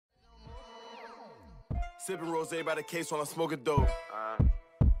Sipping rosé by the case while I'm smoking dope.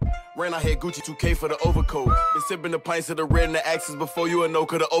 Ran out here Gucci 2K for the overcoat. Been sipping the pints of the red and the axes before you and know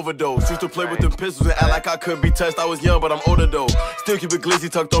coulda overdosed. Used to play with them pistols and act like I couldn't be touched. I was young, but I'm older though. Still keep it glizzy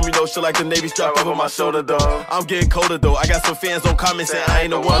tucked on me, no shit like the Navy strapped over my shoulder though. I'm getting colder though. I got some fans on comment saying I ain't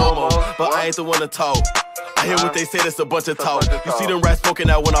the one no more, but I ain't the one to talk. I hear what they say, that's a bunch of talk. You see them rats poking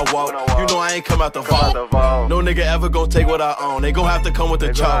out when I walk. You know I ain't come out the vault. No nigga ever gon' take what I own. They gon' have to come with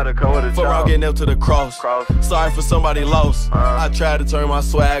the chalk. Fuck around getting up to the cross. Sorry for somebody lost. I tried to turn my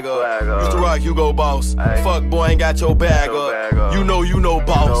swag up. Used to rock Hugo Boss. Fuck boy, ain't got your bag up. You know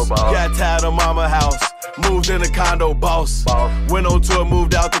boss. Got tired of mama house. Moved in a condo, boss. Went on tour,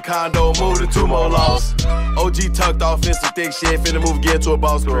 moved out the condo, moved to 2 more lost. OG tucked off in some thick shit, finna move again to a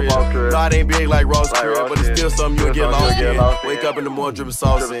boss crib. No, it ain't big like Ross crib, but it's still something you'll get lost in. Wake up in the morning, dripping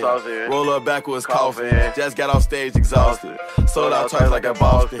sauce in. Roll up backwards, coughing. Just got off stage exhausted. Sold out twice like a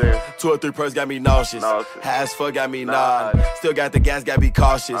Boston. 2 or 3 perks got me nauseous. High as fuck got me nodding. Still got the gas, gotta be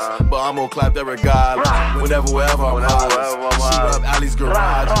cautious. But I'm gon' clap that regardless. Whenever, wherever I'm honest. Shoot up Ali's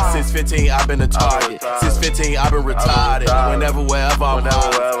garage. Since 15, I've been a target. Since 15, I've been retarded. Whenever, wherever I'm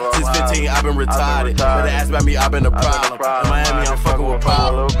honest. Since 15, I've been retarded. Better ask about me, I've been a problem. In Miami, I'm fucking with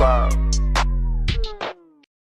Pablo.